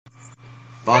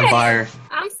Hey, Bonfire.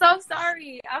 I'm so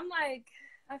sorry.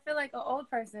 I feel like an old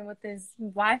person with this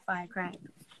Wi-Fi crap.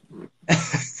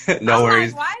 No I'm like,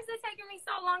 worries. why is it taking me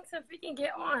so long to freaking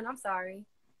get on? I'm sorry.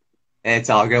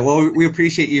 It's all good. Well, we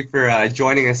appreciate you for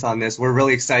joining us on this. We're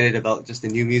really excited about just the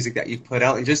new music that you've put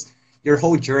out and just your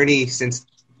whole journey since,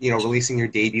 releasing your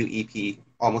debut EP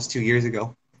almost 2 years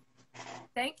ago.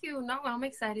 Thank you. No, I'm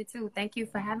excited too. Thank you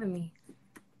for having me.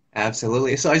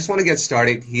 Absolutely. So I just want to get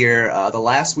started here. The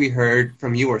last we heard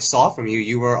from you or saw from you,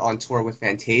 you were on tour with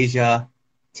Fantasia,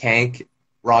 Tank,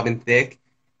 Robin Thicke,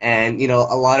 and a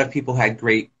lot of people had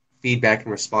great feedback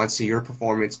in response to your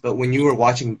performance. But when you were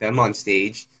watching them on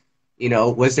stage,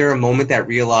 was there a moment that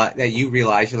you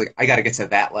realized you're like, I got to get to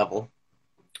that level?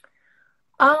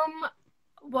 Um,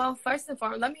 well, first and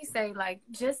foremost, let me say, like,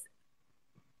 just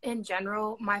in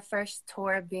general, my first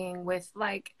tour being with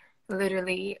like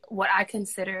literally what I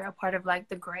consider a part of like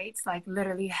the greats, like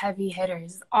literally heavy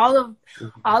hitters. All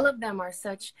of them are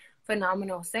such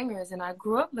phenomenal singers, and I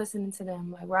grew up listening to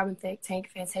them, like Robin Thicke, Tank,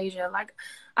 Fantasia. Like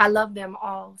I love them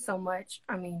all so much.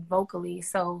 I mean, vocally.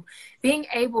 So being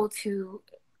able to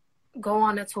go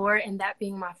on a tour and that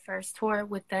being my first tour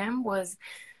with them was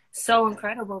so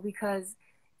incredible because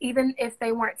even if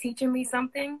they weren't teaching me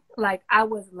something, like I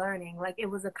was learning. Like it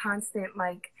was a constant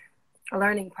like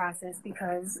learning process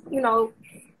because,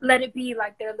 let it be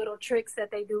like their little tricks that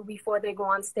they do before they go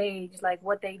on stage, like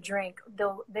what they drink,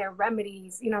 their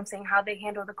remedies, you know what I'm saying, how they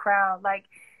handle the crowd. Like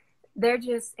they're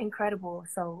just incredible.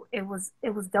 So it was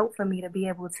dope for me to be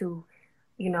able to,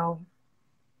 you know,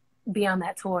 be on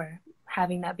that tour,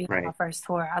 having that be my Right. first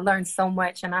tour. I learned so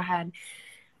much and I had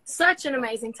such an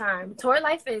amazing time. Tour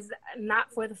life is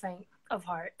not for the faint of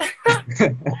heart.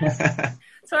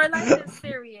 Tour life is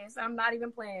serious. I'm not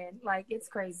even playing. Like it's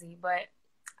crazy, but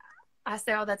I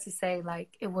say all that to say, like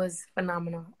it was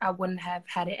phenomenal. I wouldn't have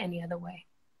had it any other way.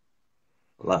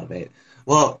 Love it.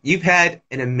 Well, you've had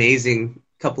an amazing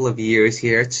couple of years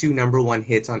here, two number one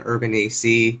hits on Urban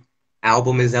AC.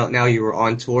 Album is out now. You were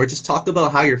on tour. Just talk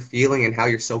about how you're feeling and how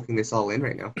you're soaking this all in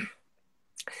right now.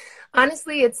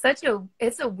 Honestly, it's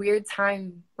a weird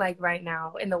time like right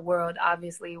now in the world.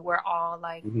 Obviously, we're all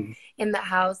like Hmm. in the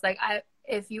house. Like I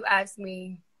if you asked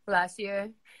me last year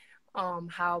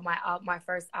how my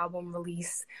first album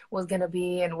release was gonna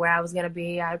be and where I was gonna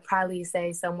be, I'd probably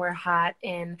say somewhere hot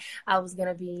and I was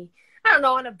gonna be, I don't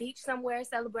know, on a beach somewhere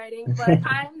celebrating, but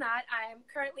I'm not. I am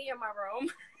currently in my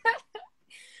room.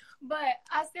 But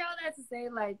I say all that to say,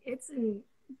 like,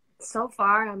 so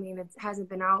far, I mean, it hasn't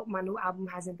been out. My new album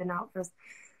hasn't been out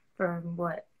for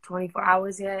what, 24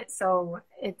 hours yet. So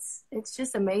it's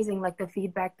just amazing, like the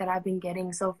feedback that I've been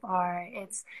getting so far.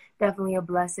 It's definitely a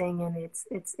blessing, and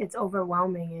it's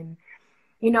overwhelming.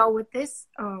 And with this,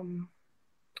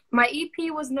 my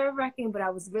EP was nerve wracking, but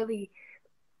I was really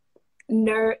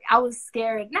I was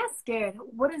scared, not scared.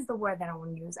 What is the word that I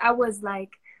want to use? I was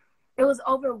like, it was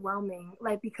overwhelming,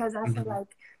 like because I feel Hmm.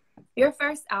 like your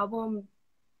first album,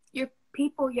 your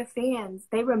people, your fans,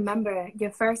 they remember your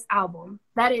first album.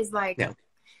 That is Yeah.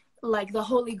 like the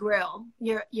holy grail,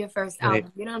 your first Right.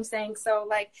 album. You know what I'm saying? So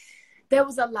like there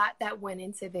was a lot that went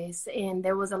into this, and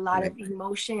there was a lot Right. of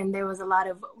emotion. There was a lot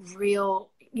of real,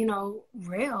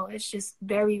 real. It's just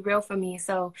very real for me.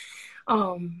 So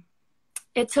um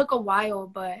it took a while,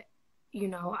 but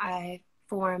I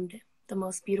formed the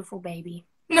most beautiful baby.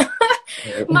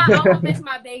 My album is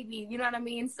my baby, you know what I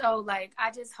mean? So like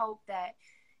I just hope that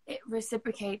it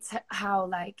reciprocates how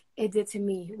like it did to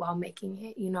me while making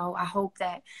it. I hope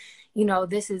that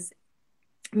this is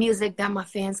music that my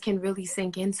fans can really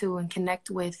sink into and connect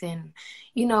with, and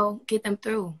get them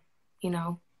through, you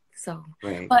know. So,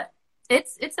 Right. but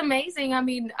it's amazing. I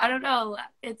mean, I don't know,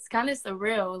 it's kind of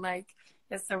surreal. Like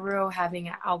it's surreal having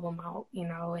an album out,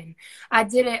 and I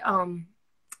did it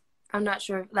I'm not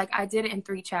sure. Like I did it in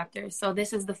 3 chapters. So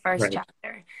this is the first Right.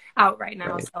 chapter out right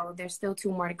now. Right. So there's still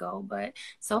 2 more to go. But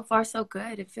so far so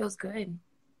good. It feels good.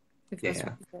 It feels Yeah.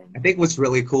 really I good. think what's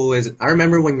really cool is I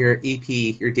remember when your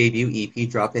EP, your debut EP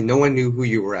dropped and no one knew who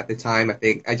you were at the time. I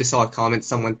think I just saw a comment,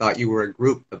 someone thought you were a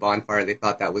group, The Bonfire. They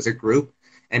thought that was a group.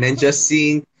 And then just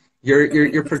seeing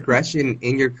your progression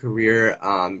in your career,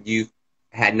 you've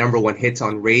had number one hits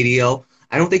on radio.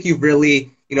 I don't think you've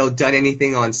really, done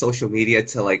anything on social media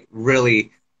to like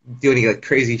really do any like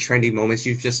crazy trendy moments.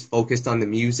 You've just focused on the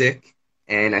music.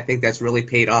 And I think that's really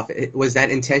paid off. Was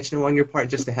that intentional on your part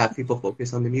just to have people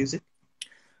focus on the music?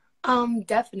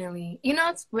 Definitely.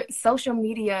 Social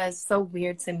media is so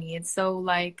weird to me. It's so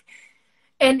like,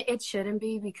 and it shouldn't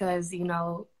be because,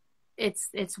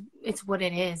 it's what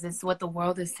it is. It's what the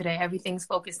world is today. Everything's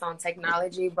focused on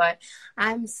technology, but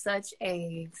I'm such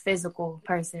a physical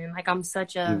person. Like I'm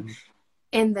such a Mhm.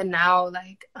 in the now,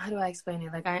 like, how do I explain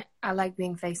it? Like, I like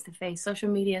being face to face. Social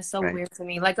media is so Right. weird to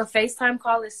me. Like, a FaceTime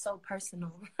call is so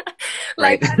personal.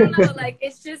 Right. Like, I don't know. Like,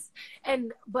 it's just,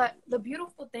 but the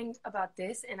beautiful thing about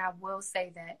this, and I will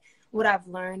say that what I've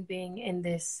learned being in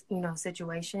this,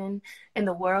 situation in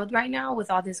the world right now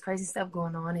with all this crazy stuff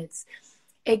going on,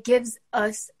 it gives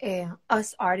us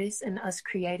artists and us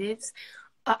creatives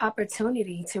an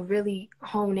opportunity to really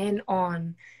hone in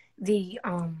on the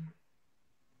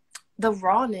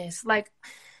rawness. Like,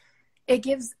 it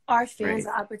gives our fans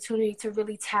Right. the opportunity to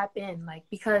really tap in, like,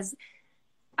 because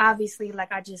obviously,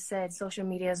 like I just said, social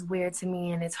media is weird to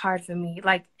me and it's hard for me.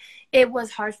 Like, it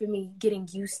was hard for me getting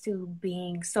used to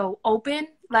being so open,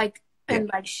 like, Yeah. and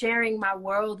like sharing my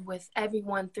world with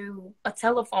everyone through a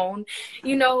telephone,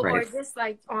 or Right. just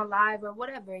like on live or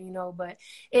whatever, but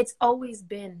it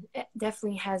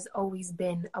definitely has always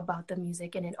been about the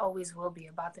music, and it always will be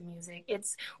about the music.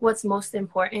 It's what's most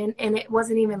important. And it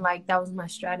wasn't even like that was my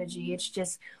strategy. It's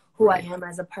just who I Right. am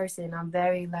as a person. I'm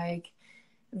very like,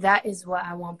 that is what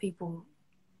I want people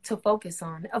to focus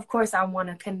on. Of course, I want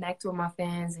to connect with my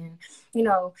fans and,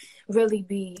 really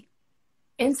be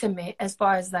intimate as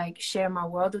far as like share my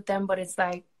world with them. But it's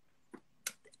like,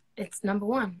 it's number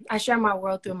one. I share my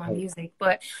world through my Right. music,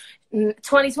 but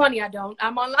 2020, I don't.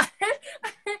 I'm on live.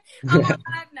 I'm on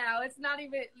live now. It's not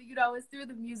even, it's through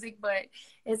the music, but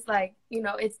it's like,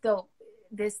 it's dope.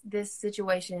 This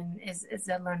situation is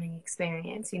a learning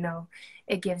experience.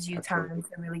 It gives you time Absolutely.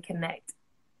 to really connect.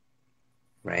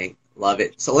 Right. Love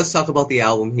it. So let's talk about the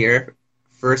album here.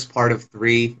 First part of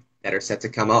three that are set to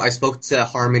come out. I spoke to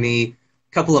Harmony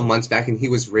a couple of months back, and he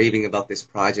was raving about this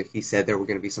project. He said there were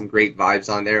going to be some great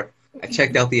vibes on there. I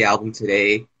checked out the album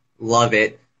today. Love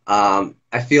it. I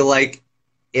feel like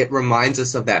it reminds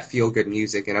us of that feel good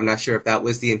music, and I'm not sure if that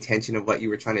was the intention of what you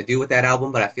were trying to do with that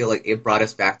album, but I feel like it brought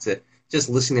us back to just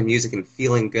listening to music and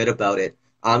feeling good about it.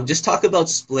 Just talk about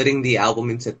splitting the album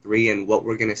into three and what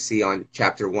we're going to see on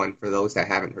chapter one for those that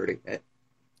haven't heard it yet.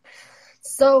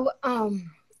 So,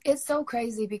 it's so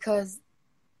crazy because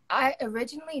I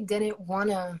originally didn't want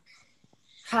to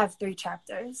have three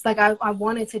chapters. Like, I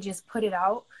wanted to just put it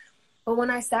out. But when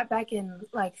I sat back and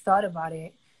like thought about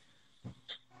it,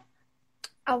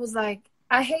 I was like,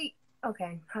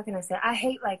 okay, how can I say? I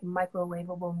hate like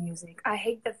microwavable music. I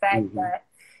hate the fact Hmm. that,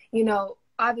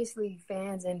 obviously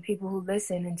fans and people who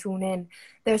listen and tune in,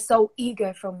 they're so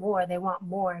eager for more. They want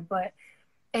more.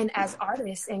 And as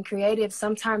artists and creatives,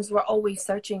 sometimes we're always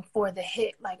searching for the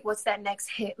hit. Like, what's that next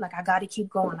hit? Like, I got to keep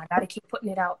going. I got to keep putting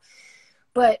it out.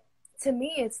 But to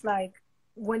me, it's like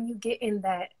when you get in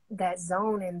that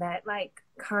zone and that like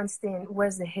constant,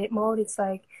 where's the hit mode? It's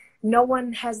like no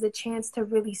one has the chance to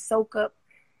really soak up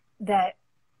that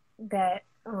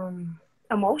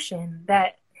emotion,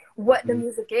 that what the Hmm.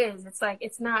 music is. It's like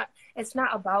it's not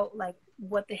about like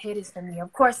what the hit is for me.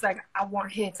 Of course, like I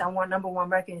want hits, I want number one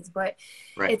records, but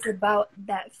Right. it's about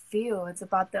that feel. It's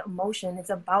about the emotion. It's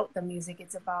about the music.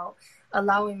 It's about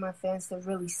allowing my fans to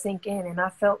really sink in. And I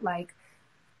felt like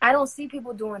I don't see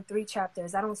people doing three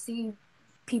chapters. I don't see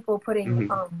people putting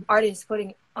Hmm. artists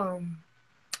putting an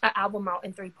album out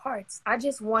in three parts. I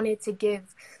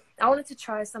wanted to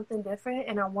try something different,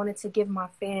 and I wanted to give my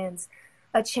fans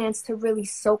a chance to really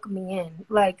soak me in.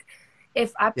 Like,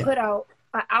 if I Yeah. put out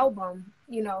an album,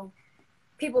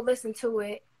 people listen to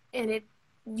it, and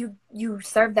you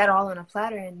serve that all on a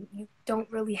platter, and you don't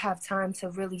really have time to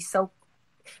really soak.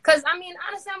 Because I mean,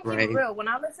 honestly, I'm keeping it Right. real. When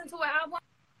I listen to an album,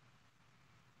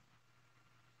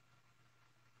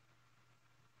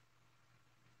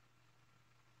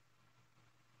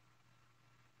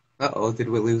 Uh-oh, did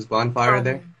we lose Bonfire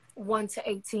there? 1 to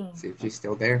 18. See if she's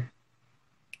still there.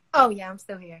 Oh yeah, I'm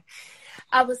still here.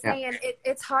 I was Yeah. saying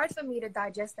it's hard for me to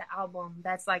digest the album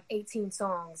that's like 18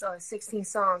 songs or 16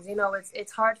 songs.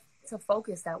 It's hard to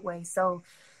focus that way. So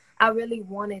I really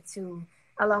wanted to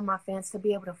allow my fans to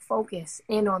be able to focus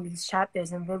in on these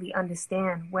chapters and really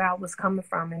understand where I was coming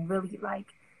from and really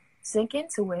like sink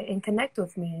into it and connect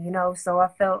with me. So I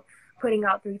felt putting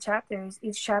out three chapters,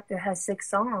 each chapter has 6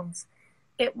 songs.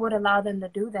 It would allow them to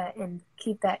do that and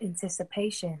keep that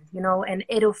anticipation, and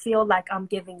it'll feel like I'm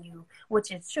giving you,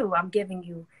 which is true, I'm giving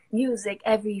you music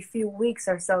every few weeks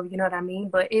or so, you know what I mean?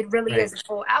 But it really Right. is a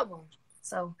full album.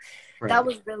 So that Right.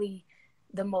 was really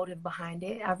the motive behind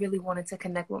it. I really wanted to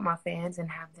connect with my fans and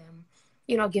have them,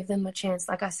 give them a chance,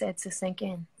 like I said, to sink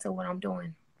in to what I'm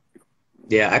doing.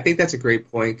 Yeah, I think that's a great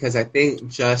point because I think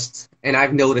and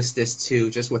I've noticed this too,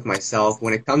 just with myself,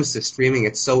 when it comes to streaming,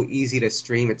 it's so easy to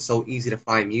stream, it's so easy to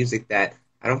find music that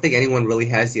I don't think anyone really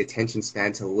has the attention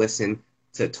span to listen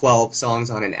to 12 songs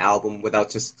on an album without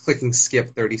just clicking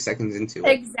skip 30 seconds into it.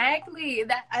 Exactly.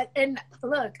 And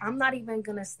look, I'm not even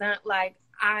gonna stunt like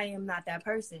I am not that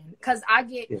person because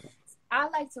Yeah. I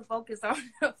like to focus on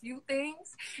a few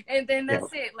things and then Yeah.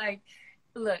 that's it. Like,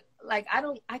 look, like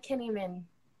I can't even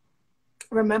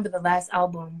remember the last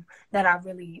album that I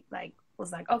really like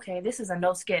was like, okay, this is a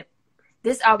no skip.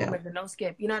 This album Yeah. is a no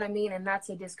skip. You know what I mean? And not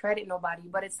to discredit nobody,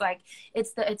 but it's like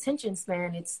it's the attention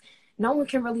span. It's no one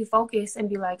can really focus and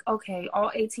be like, okay,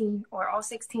 all 18 or all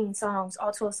 16 songs,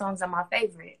 all 12 songs are my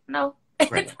favorite. No,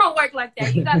 Right. it don't work like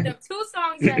that. You got the 2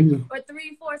 songs that or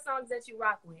 3, 4 songs that you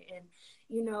rock with, and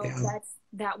you know Yeah.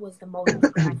 that was the motive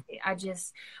behind it.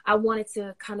 I wanted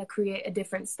to kind of create a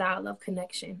different style of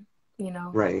connection. You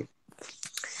know. Right.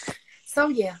 So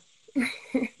yeah.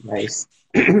 Nice.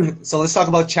 So let's talk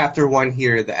about chapter 1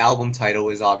 here. The album title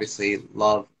is obviously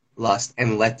Love, Lust,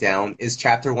 and Letdown. Is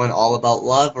chapter 1 all about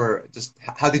love, or just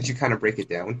how did you kind of break it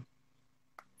down?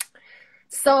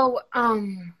 So,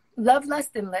 Love,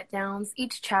 Lust, and Letdowns,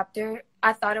 each chapter,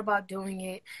 I thought about doing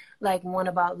it like one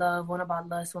about love, one about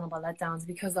lust, one about letdowns,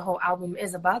 because the whole album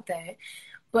is about that.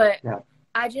 But Yeah.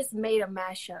 I just made a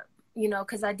mashup, you know,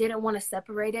 because I didn't want to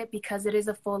separate it because it is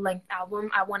a full-length album.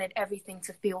 I wanted everything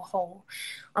to feel whole.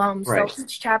 So Right.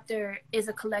 each chapter is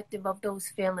a collective of those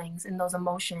feelings and those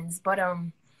emotions. But,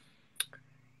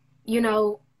 you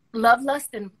know, Love,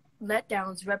 Lust, and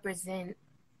Letdowns represent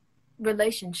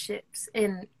relationships,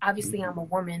 and obviously I'm a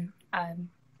woman.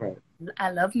 Right.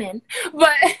 I love men,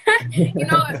 but you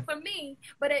know, for me,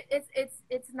 but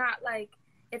it's not like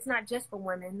it's not just for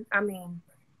women. I mean,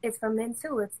 it's for men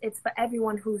too. It's for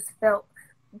everyone who's felt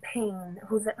pain,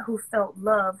 who felt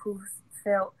love, who's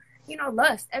felt, you know,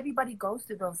 lust. Everybody goes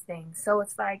through those things. So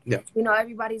it's like, Yeah. you know,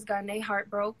 everybody's gotten their heart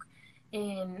broke,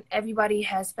 and everybody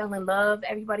has fell in love.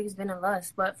 Everybody's been in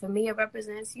lust. But for me, it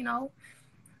represents, you know,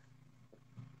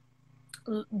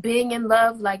 being in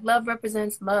love. Like, love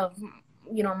represents love.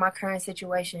 You know, my current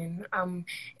situation, I'm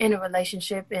in a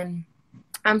relationship and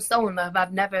I'm so in love.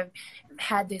 I've never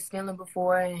had this feeling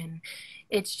before, and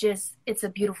it's a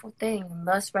beautiful thing.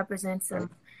 Lust represents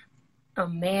a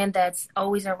man that's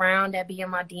always around, that be in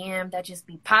my DM, that just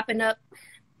be popping up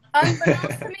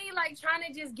unbeknownst to me, like trying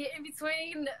to just get in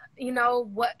between, you know,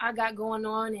 what I got going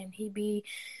on, and he be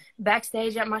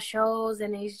backstage at my shows,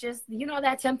 and it's just, you know,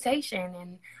 that temptation.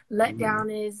 And letdown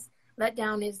is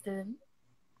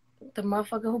the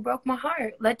motherfucker who broke my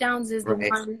heart. Letdowns is the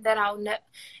Right. one that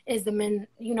is the man,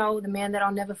 you know, the man that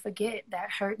I'll never forget, that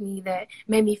hurt me, that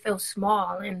made me feel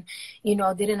small, and, you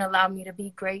know, didn't allow me to be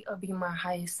great or be my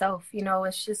highest self. You know,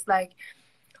 it's just like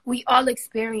we all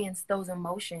experience those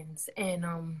emotions, and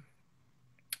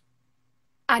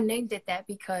I named it that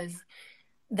because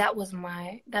that's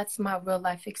my real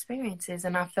life experiences,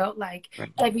 and I felt like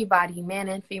Right. everybody, man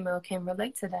and female, can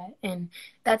relate to that, and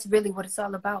that's really what it's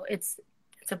all about. It's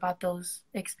about those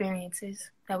experiences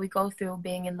that we go through,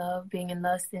 being in love, being in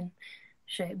lust, and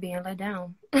shit, being let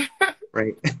down.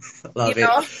 Right. Love You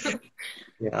know? it.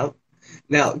 Yeah.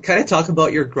 Now, kind of talk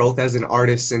about your growth as an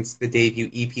artist since the debut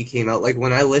EP came out. Like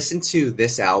when I listen to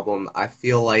this album, I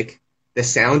feel like the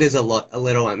sound is a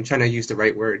little, I'm trying to use the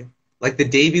right word. Like the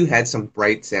debut had some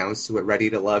bright sounds to it. Ready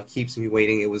to Love, Keeps Me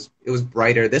Waiting. It was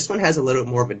brighter. This one has a little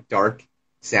more of a dark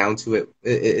sound to it.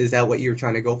 Is that what you're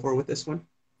trying to go for with this one?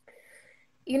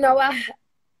 You know, I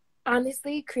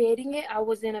honestly, creating it, I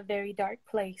was in a very dark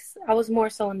place. I was more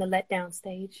so in the letdown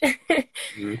stage.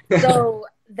 Mhm. So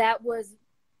that was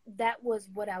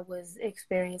what I was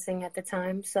experiencing at the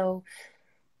time. So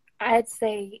I'd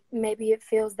say maybe it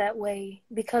feels that way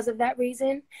because of that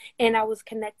reason. And I was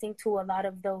connecting to a lot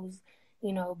of those,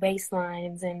 you know, bass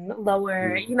lines and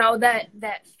lower, you know,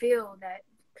 that feel that,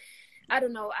 I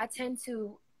don't know, I tend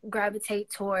to gravitate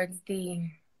towards the,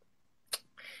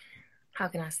 how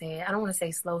can I say it? I don't want to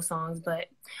say slow songs, but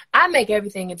I make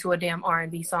everything into a damn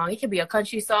R&B song. It could be a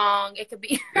country song. It could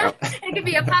be Yep. it could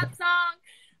be a pop song.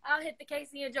 I'll hit the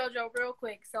Casey and JoJo real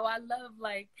quick. So I love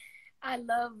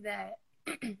that.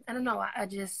 I don't know.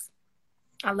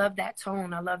 I love that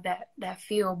tone. I love that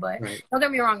feel. But Right. don't get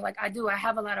me wrong. Like I do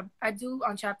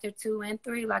on chapter 2 and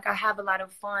 3. Like I have a lot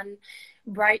of fun,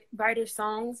 brighter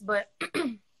songs. But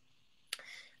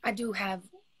I do have.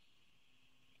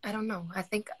 I don't know. I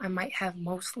think I might have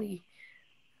mostly.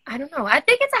 I don't know. I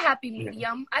think it's a happy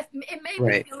medium. It may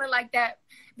be feeling like that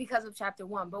because of chapter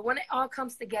 1. But when it all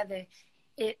comes together,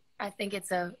 I think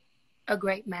it's a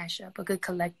great mashup, a good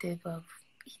collective of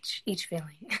each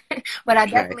feeling. But I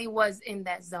definitely was in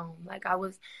that zone. Like I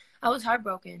was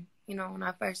heartbroken, you know, when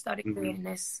I first started creating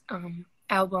this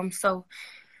album. So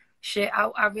shit,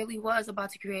 I really was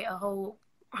about to create a whole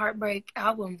heartbreak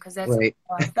album because that's Right.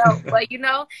 how I felt. But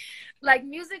like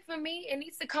music for me, it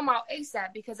needs to come out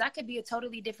ASAP because I could be a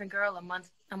totally different girl a month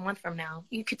from now.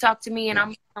 You could talk to me and Yeah.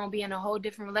 I'm gonna be in a whole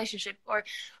different relationship or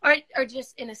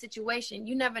just in a situation.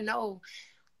 You never know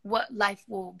what life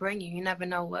will bring you. You never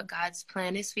know what God's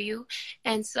plan is for you.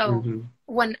 And so Hmm.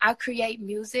 when I create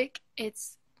music,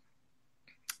 it's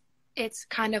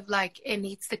kind of like it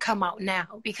needs to come out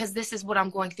now because this is what I'm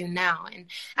going through now. And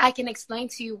I can explain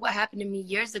to you what happened to me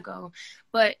years ago,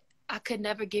 but I could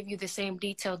never give you the same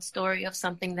detailed story of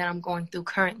something that I'm going through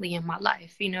currently in my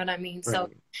life. You know what I mean? So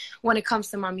Right. when it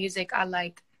comes to my music, I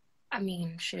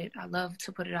mean, shit, I love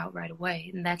to put it out right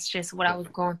away. And that's just what I was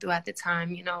going through at the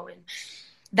time, and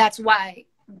that's why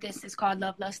this is called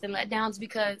Love, Lust, and Letdowns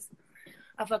because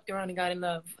I fucked around and got in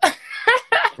love.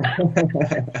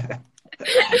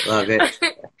 Love it.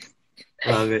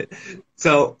 Love it.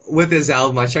 So with this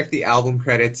album, I checked the album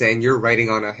credits and you're writing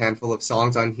on a handful of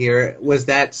songs on here. Was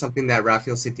that something that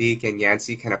Raphael Sadiq and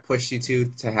Yancy kind of pushed you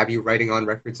to have you writing on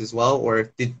records as well? Or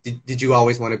did you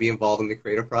always want to be involved in the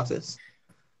creative process?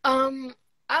 Um,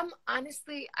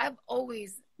 I've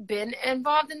always been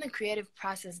involved in the creative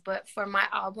process, but for my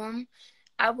album,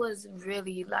 I was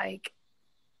really like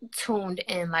tuned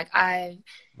in. Like I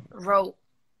wrote,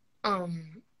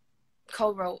 um,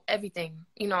 co-wrote everything,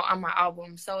 on my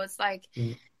album. So it's like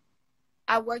Mm.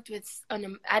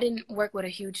 I didn't work with a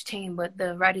huge team, but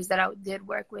the writers that I did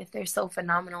work with, they're so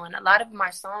phenomenal. And a lot of my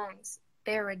songs,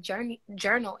 they were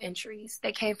journal entries.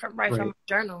 They came right from Right. my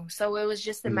journal. So it was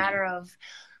just a Mm. matter of,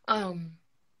 um,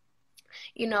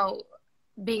 you know,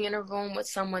 being in a room with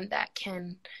someone that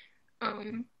can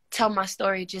tell my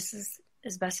story just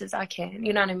as best as I can.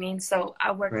 You know what I mean? So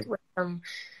I worked Right. with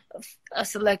a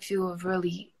select few of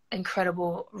really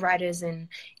incredible writers and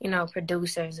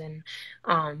producers and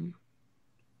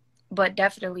but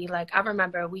definitely like I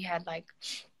remember we had like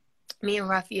me and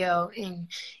Raphael and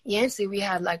Yancy, we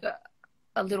had like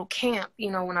a little camp,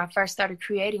 when I first started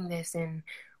creating this, and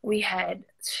we had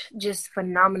just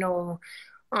phenomenal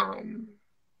um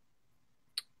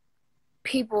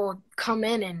people come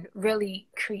in and really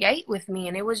create with me,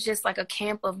 and it was just like a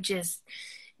camp of just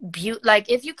like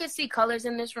if you could see colors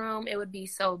in this room, it would be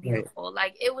so Right. beautiful.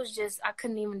 Like it was just I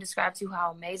couldn't even describe to you how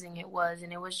amazing it was,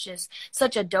 and it was just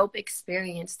such a dope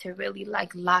experience to really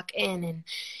like lock in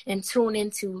and tune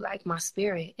into like my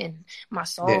spirit and my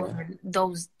soul Yeah. and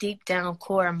those deep down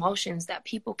core emotions that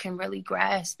people can really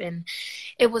grasp. And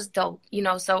it was dope,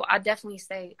 so I definitely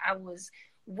say I was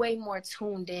way more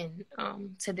tuned in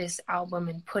to this album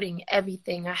and putting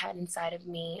everything I had inside of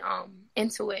me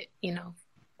into it.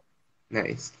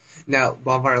 Nice. Now,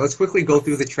 Bonfire, let's quickly go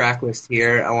through the track list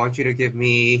here. I want you to give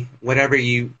me whatever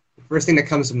first thing that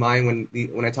comes to mind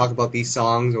when I talk about these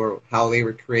songs or how they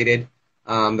were created.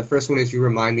 The first one is You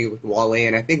Remind Me with Wale,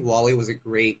 and I think Wale was a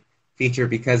great feature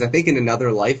because I think in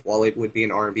another life, Wale would be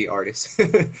an R&B artist.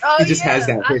 Oh He just has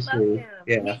yeah, that I love history. him.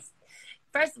 Yeah. He's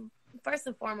first first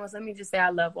and foremost, let me just say I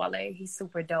love Wale. He's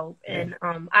super dope. Yeah.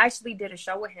 And I actually did a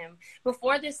show with him.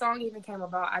 Before this song even came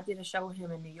about, I did a show with him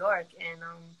in New York, and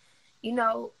you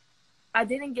know, I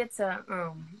didn't get to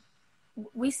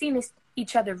we seen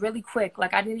each other really quick.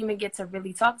 Like I didn't even get to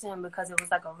really talk to him because it was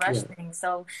like a rush Yeah. thing.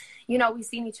 So, we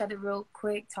seen each other real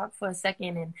quick, talk for a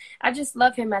second, and I just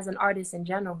love him as an artist in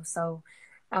general. So,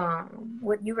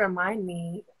 what you remind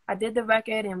me, I did the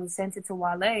record and we sent it to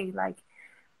Wale, like,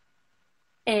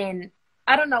 and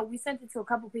I don't know, we sent it to a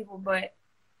couple people, but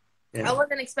I Yeah.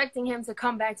 wasn't expecting him to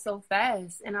come back so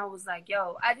fast. And I was like,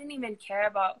 yo, I didn't even care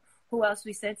about who else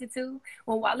we sent it to.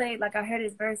 When Wale, like I heard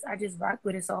his verse, I just rocked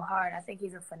with it so hard. I think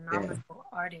he's a Yeah. phenomenal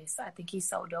artist. I think he's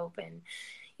so dope. And,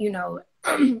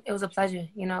 it was a pleasure,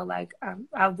 like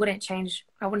I wouldn't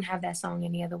have that song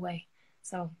any other way.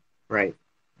 So. Right.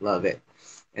 Love it.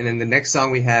 And then the next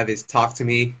song we have is Talk to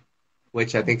Me,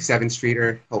 which I think Seven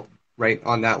Streeter helped write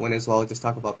on that one as well. Just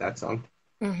talk about that song.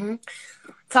 Mm-hmm.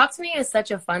 Talk to Me is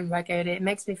such a fun record. It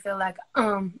makes me feel like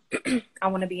I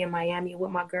want to be in Miami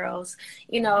with my girls,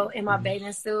 in my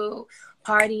bathing suit,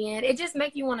 partying. It just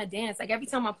makes you want to dance. Like every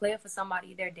time I play it for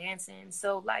somebody, they're dancing.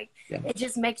 So like Yeah. it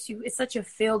just makes you. It's such a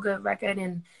feel good record.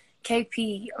 And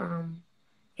KP,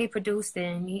 he produced it,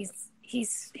 and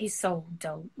he's so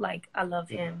dope. Like I love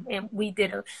him, and we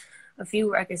did a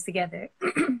few records together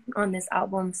on this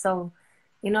album. So,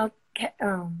 you know,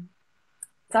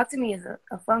 Talk to Me is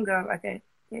a fun girl record.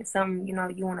 It's something, you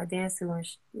want to dance to, and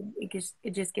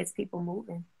it just gets people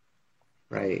moving.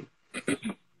 Right.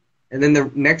 And then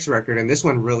the next record, and this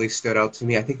one really stood out to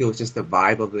me. I think it was just the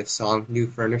vibe of this song, New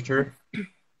Furniture.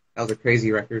 That was a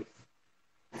crazy record.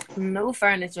 New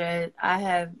Furniture,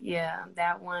 that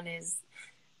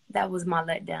was my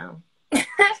letdown.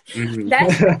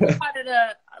 That's Mm-hmm. part of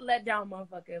the let down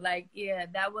motherfucker. Like, yeah,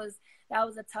 that was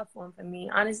a tough one for me.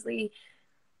 Honestly,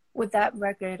 with that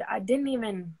record, I didn't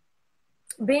even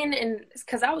being in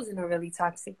because I was in a really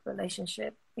toxic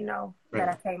relationship, that Right.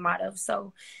 I came out of.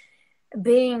 So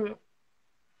being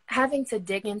having to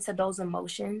dig into those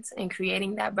emotions and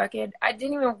creating that record, I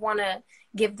didn't even want to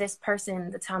give this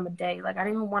person the time of day. Like I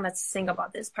didn't even want to sing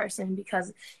about this person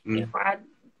because Mm. I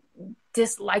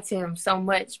disliked him so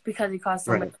much because he caused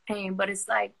so much Right. pain. But it's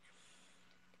like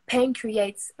pain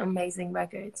creates amazing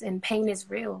records, and pain is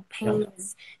real. Yeah. Pain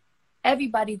is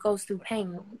everybody goes through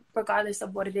pain regardless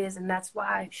of what it is, and that's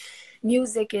why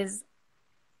music is,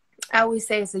 I always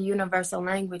say, it's a universal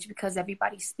language because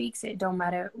everybody speaks it. Don't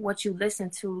matter what you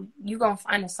listen to, you're going to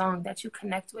find a song that you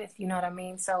connect with. You know what I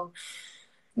mean? So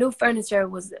New Furniture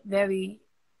was very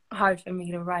hard for me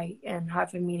to write and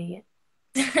hard for me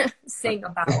to sing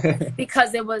about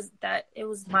because it was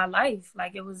my life.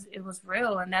 Like it was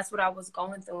real, and that's what I was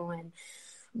going through. And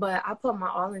but I put my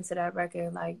all into that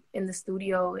record. Like in the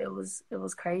studio, it was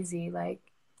crazy. Like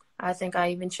I think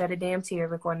I even shed a damn tear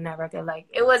recording that record. Like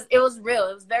it was real.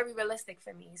 It was very realistic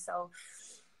for me. So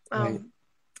Right. um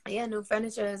yeah, New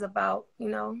Furniture is about,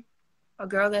 a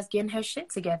girl that's getting her shit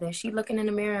together. She looking in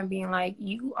the mirror and being like,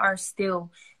 you are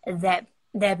still that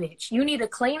bitch. You need to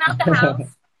clean out the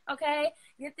house. Okay?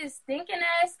 Get this stinking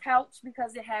ass couch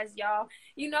because it has y'all.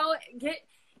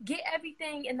 Get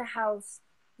everything in the house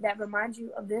that reminds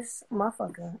you of this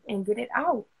motherfucker and get it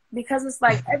out. Because it's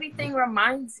like everything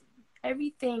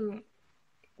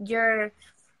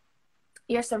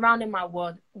you're surrounding my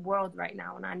world right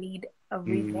now, and I need a Mm.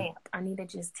 revamp. I need to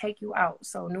just take you out.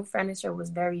 So New Furniture was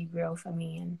very real for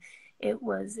me, and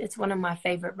it's one of my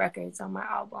favorite records on my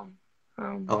album.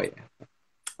 Oh yeah.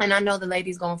 And I know the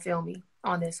ladies gonna feel me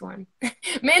on this one,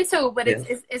 men too, but it's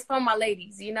Yes. it's it's for my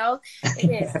ladies. It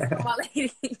is. It's for my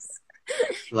ladies because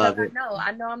Love it.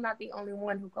 I know I'm not the only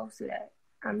one who goes through that.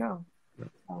 I know.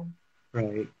 Um,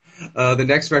 Right. The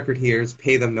next record here is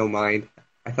Pay Them No Mind.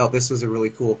 I felt this was a really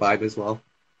cool vibe as well.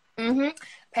 hmm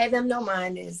Pay Them No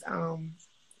Mind is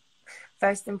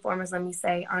first and foremost, let me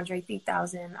say Andre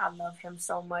 3000. I love him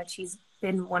so much. He's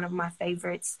been one of my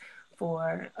favorites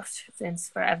for since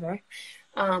forever.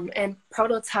 And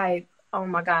Prototype, oh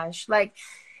my gosh, like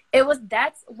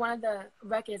that's one of the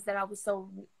records that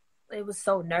it was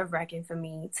so nerve wracking for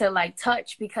me to like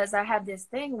touch because I have this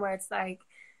thing where it's like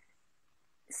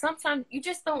sometimes you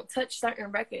just don't touch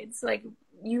certain records. Like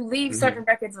you leave Hmm. certain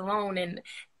records alone, and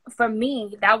for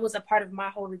me, that was a part of my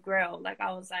holy grail. Like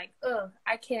I was like, ugh,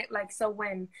 I can't. Like so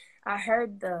when I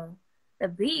heard the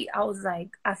beat, I was like,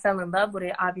 I fell in love with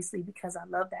it, obviously because I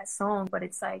love that song. But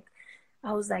it's like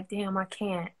I was like, damn, I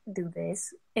can't do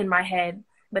this in my head.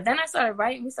 But then we started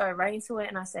writing to it,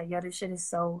 and I said, yo, this shit is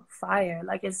so fire.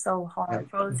 Like it's so Yeah. hard.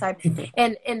 Prototype,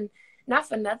 and not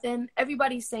for nothing,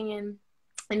 everybody's singing.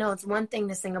 I know it's one thing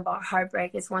to sing about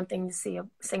heartbreak. It's one thing to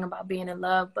sing about being in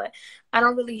love, but I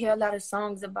don't really hear a lot of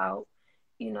songs about,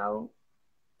 you know,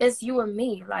 it's you and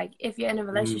me. Like if you're in a Mm.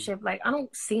 relationship, like I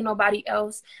don't see nobody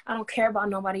else. I don't care about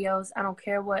nobody else. I don't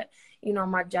care what,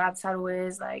 my job title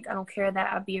is. Like I don't care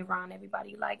that I be around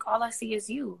everybody. Like all I see is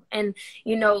you. And,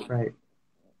 you know, Right.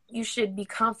 you should be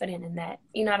confident in that.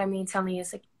 You know what I mean? Telling your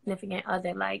significant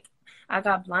other, like, I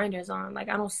got blinders on. Like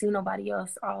I don't see nobody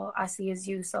else. All I see is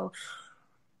you. So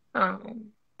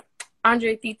um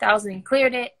Andre 3000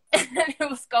 cleared it. It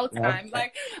was go Yeah. time.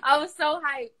 Like I was so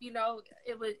hyped,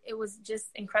 it was just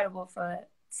incredible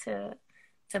to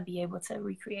to be able to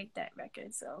recreate that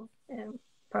record. So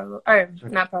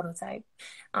not prototype.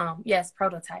 Yes,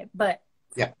 prototype. But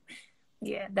Yeah.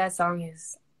 yeah, that song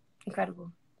is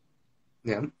incredible.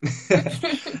 Yeah.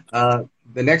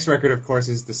 The next record, of course,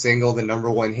 is the single, the number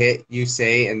one hit, You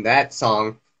Say, and that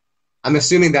song. I'm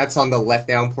assuming that's on the let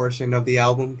down portion of the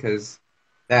album because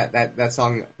that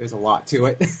song, there's a lot to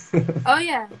it. Oh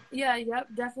yeah. Yeah, yep,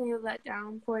 definitely a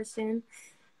letdown portion.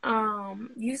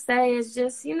 You say it's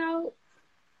just,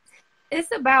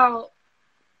 it's about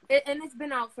and it's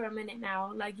been out for a minute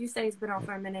now. Like you say, it's been out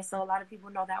for a minute, so a lot of people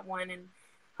know that one, and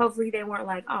hopefully they weren't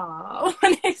like, oh,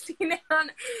 when they seen it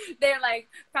they're like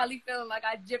probably feeling like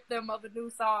I gypped them of a new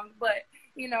song. But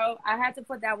I had to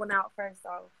put that one out first,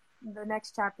 so the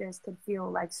next chapters could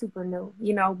feel like super new,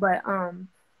 But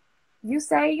you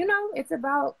say, it's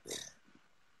about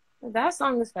that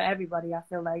song is for everybody. I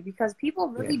feel like because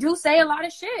people Yeah. really do say a lot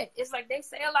of shit. It's like they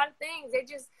say a lot of things. They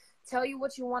just tell you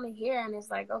what you want to hear, and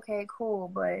it's like, okay, cool,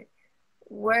 but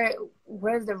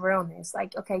where's the realness?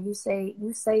 Like, okay, you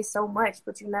say so much,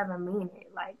 but you never mean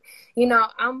it. Like,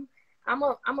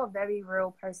 I'm a very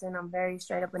real person. I'm very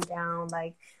straight up and down.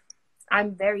 Like,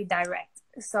 I'm very direct.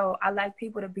 So I like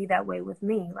people to be that way with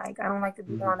me. Like, I don't like to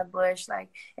be on the bush. Like,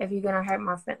 if you're gonna hurt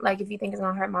like, if you think it's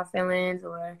gonna hurt my feelings,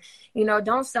 or,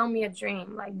 don't sell me a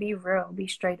dream. Like, be real, be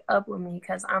straight up with me,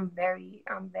 because I'm very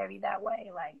that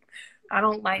way. Like, I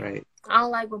don't like, Right. I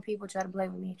don't like when people try to play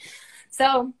with me.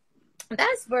 So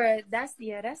that's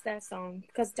that song.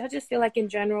 Because I just feel like in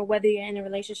general, whether you're in a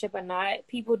relationship or not,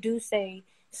 people do say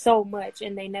so much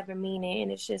and they never mean it,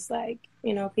 and it's just like,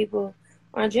 people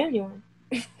aren't genuine.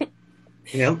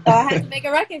 Yep. So I had to make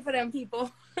a record for them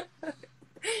people.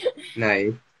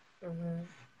 Nice. Mm-hmm.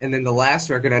 And then the last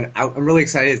record, and I'm really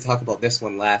excited to talk about this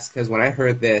one last, because when I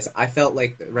heard this, I felt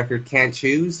like the record Can't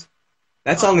Choose.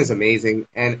 That song is amazing.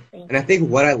 And I think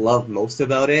what I love most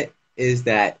about it is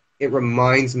that it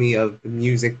reminds me of the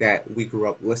music that we grew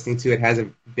up listening to. It has a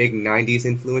big 90s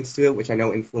influence to it, which I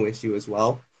know influenced you as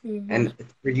well. Mm-hmm. And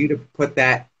for you to put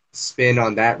that spin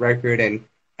on that record, and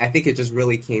I think it just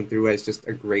really came through as just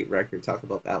a great record. Talk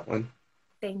about that one.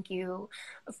 Thank you.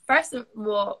 First of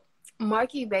all,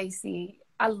 Marky Basie,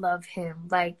 I love him.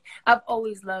 Like, I've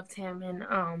always loved him.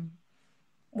 And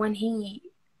when he,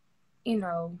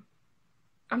 I'm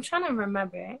trying to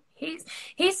remember.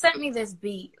 He sent me this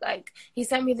beat. Like, he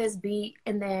sent me this beat,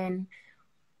 and then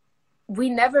we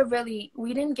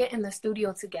didn't get in the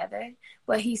studio together,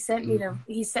 but he sent me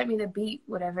the beat,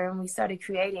 whatever, and we started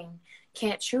creating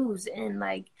Can't Choose. And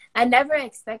like, I never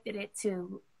expected it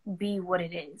to be what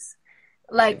it is.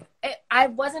 Like, I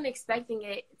wasn't expecting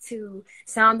it to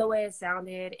sound the way it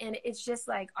sounded. And it's just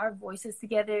like our voices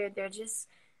together, they're just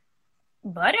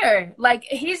butter. Like,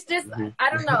 he's just, I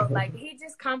don't know, like,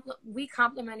 we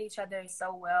complement each other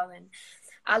so well. And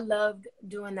I loved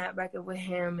doing that record with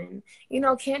him.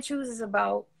 And, Can't Choose is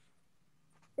about,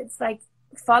 it's like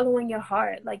following your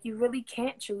heart. Like, you really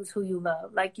can't choose who you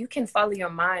love. Like, you can follow your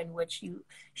mind, which you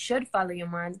should follow your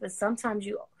mind, but sometimes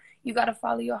you got to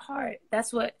follow your heart.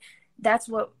 That's where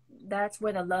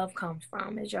the love comes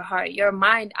from, is your heart. Your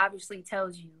mind obviously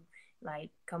tells you,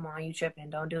 like, come on, you tripping,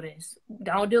 don't do this,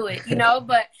 don't do it,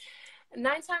 but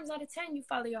 9 times out of 10 you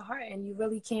follow your heart, and you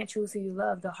really can't choose who you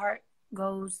love. The heart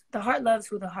loves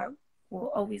who the heart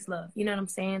will always love, you know what I'm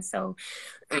saying? So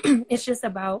it's just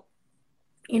about,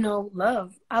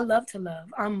 love. I love to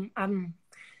love. I'm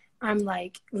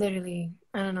like, literally,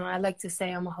 I don't know, I like to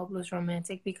say I'm a hopeless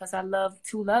romantic, because I love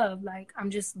to love. Like, I'm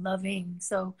just loving.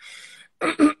 So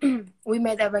we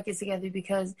made that record together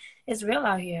because it's real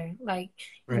out here. Like,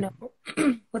 Right.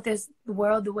 With the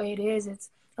world the way it is, it's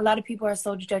a lot of people are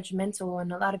so judgmental,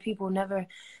 and a lot of people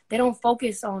they don't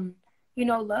focus on,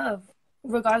 love,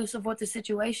 regardless of what the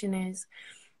situation is.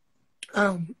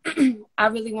 I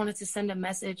really wanted to send a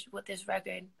message with this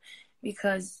record,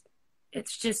 because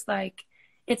it's just like,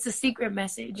 it's a secret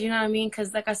message, you know what I mean?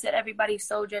 Because like I said, everybody's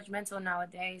so judgmental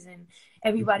nowadays, and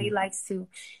everybody likes to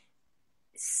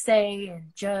say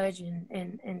and judge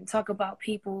and talk about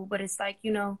people. But it's like,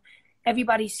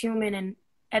 everybody's human, and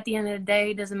at the end of the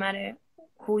day, it doesn't matter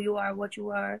who you are, what you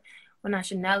are, what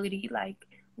nationality. Like,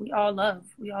 we all love.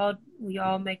 We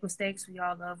all make mistakes. We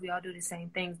all love. We all do the same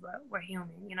things, but we're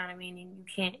human. You know what I mean? And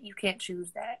you can't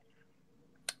choose that.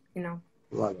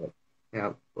 Love it.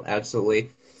 Yeah,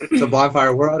 absolutely. So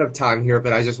Bonfire, we're out of time here,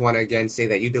 but I just want to again say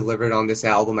that you delivered on this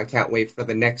album. I can't wait for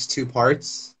the next 2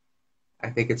 parts. I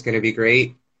think it's going to be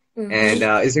great. Mm-hmm.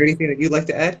 And is there anything that you'd like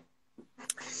to add?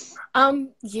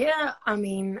 Yeah, I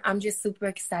mean, I'm just super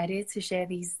excited to share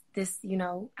this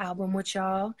album with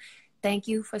y'all. Thank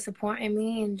you for supporting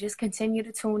me, and just continue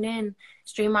to tune in,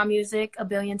 stream my music 1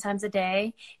 billion times a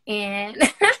day. And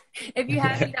if you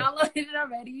haven't downloaded it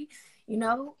already,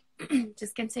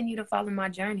 just continue to follow my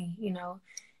journey,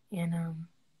 and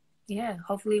yeah,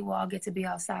 hopefully we'll all get to be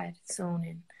outside soon,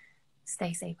 and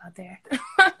stay safe out there.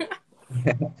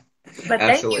 But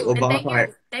thank you. Well,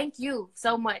 thank you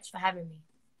so much for having me.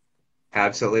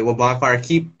 Absolutely. Well, Bonfire,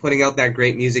 keep putting out that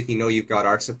great music. You've got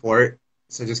our support.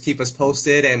 So just keep us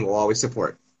posted, and we'll always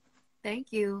support.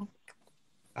 Thank you.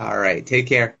 All right. Take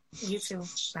care. You too.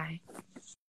 Bye.